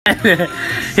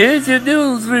Here's your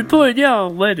news report,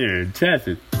 y'all. Weather and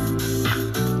traffic.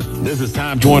 This is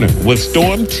Tom Joyner with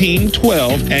Storm Team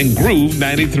 12 and Groove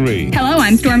 93. Hello,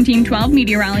 I'm Storm Team 12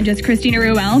 meteorologist Christina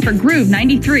Ruel for Groove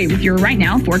 93 with your right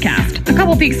now forecast. A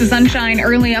couple peaks of sunshine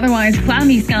early, otherwise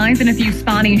cloudy skies and a few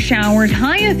spotty showers.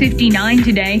 High of 59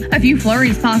 today. A few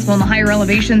flurries possible in the higher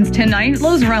elevations tonight.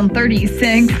 Lows around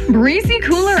 36. Breezy,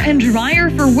 cooler, and drier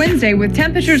for Wednesday with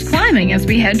temperatures climbing as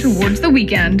we head towards the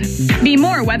weekend. Be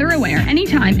more weather aware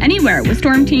anytime, anywhere with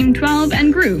Storm Team 12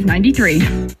 and Groove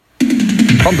 93.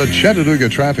 From the Chattanooga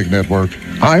Traffic Network,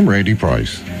 I'm Randy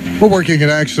Price. We're working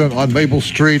an accident on Maple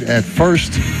Street at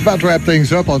First. About to wrap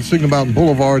things up on Signal Mountain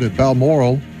Boulevard at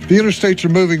Balmoral. The interstates are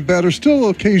moving better. Still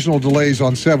occasional delays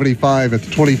on 75 at the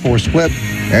 24 split.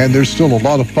 And there's still a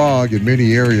lot of fog in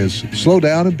many areas. Slow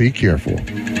down and be careful.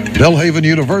 Belhaven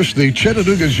University,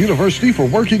 Chattanooga's university for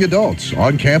working adults,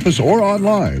 on campus or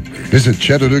online. Visit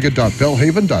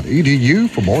chattanooga.belhaven.edu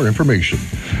for more information.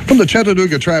 From the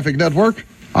Chattanooga Traffic Network,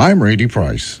 I'm Randy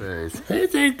Price. Hey,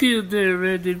 thank you there,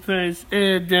 Randy Price.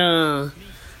 And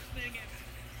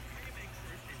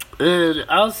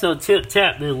also Chip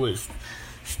Chapman was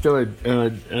filling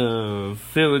in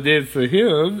for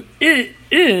him. It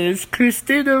is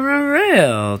Christina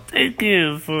Ruel. Thank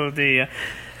you for the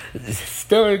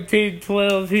Storm Team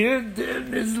 12 here,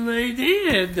 Miss Lady.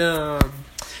 And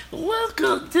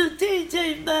welcome to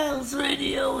DJ Miles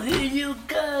Radio. Here you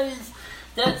guys.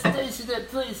 That station that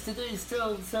plays today's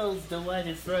strong sounds, the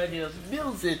whitest radio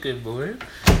music and more.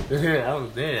 Oh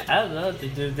man, I love to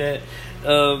do that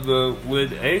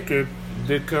when Anchor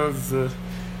becomes an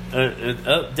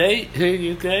update. Here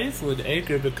you guys, when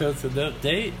Anchor becomes an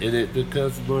update and it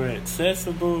becomes more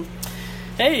accessible.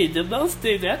 Hey, the most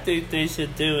thing I think they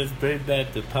should do is bring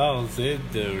back the pause and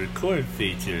the record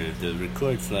feature, the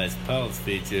record/pause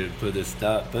feature, and put a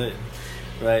stop button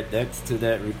right next to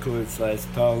that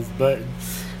record/pause button.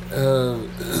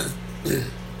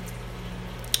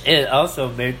 And also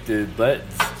make the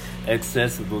buttons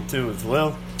accessible too as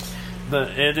well.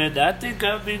 And then I think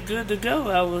I'll be good to go.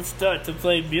 I will start to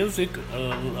play music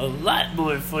a lot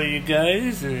more for you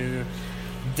guys. And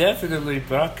definitely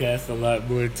broadcast a lot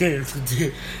more too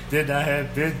than I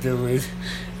have been doing.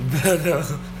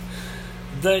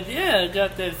 But yeah, I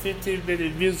got that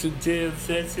 15-minute music jam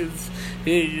sessions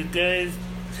here, you guys.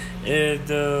 And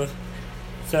so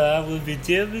I will be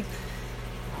jamming.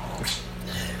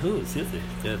 Ooh, excuse me.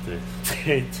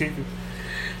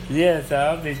 Yeah, so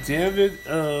I'll be jamming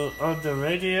on the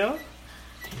radio.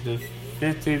 The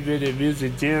 15-minute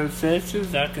music jam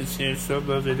sessions. I can share some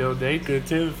of it on Anchor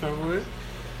too if I want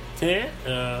to.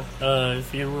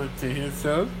 If you want to hear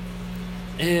some.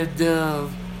 And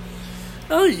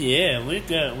oh yeah, we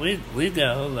got a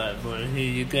whole lot more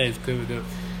here. You guys coming up.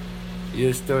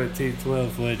 Your Storm Team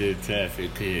 12 weather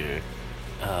traffic here.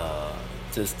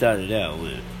 To start it out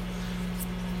with.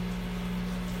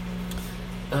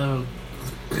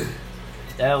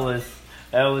 That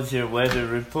was your weather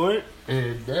report,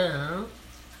 and now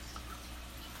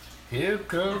here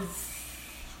comes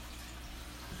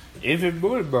even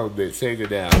more moments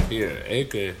hanging out here.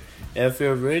 Anchor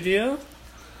FM radio.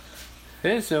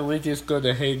 And so we're just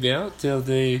gonna hang out till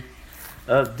they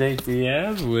update the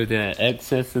app with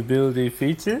accessibility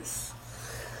features.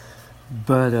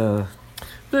 But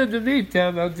in the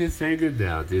meantime, I'm just hanging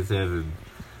out, just having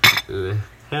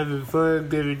fun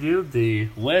giving you the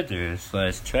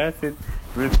weather/traffic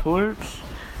reports.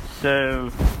 So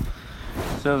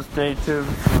stay tuned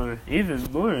for even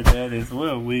more of that as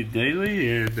well, Week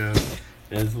Daily, and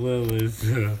as well as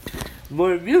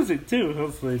more music too.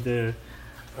 Hopefully to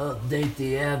update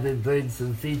the app and bring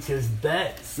some features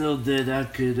back so that I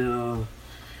could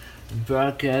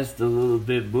broadcast a little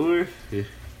bit more.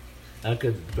 I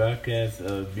could broadcast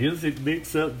music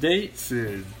mix updates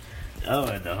and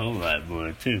a whole lot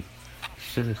more too.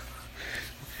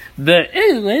 But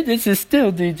anyway, this is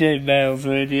still DJ Miles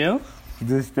Radio,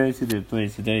 the station that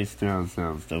plays today's strong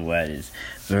sounds, the widest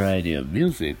variety of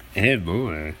music and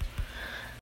more.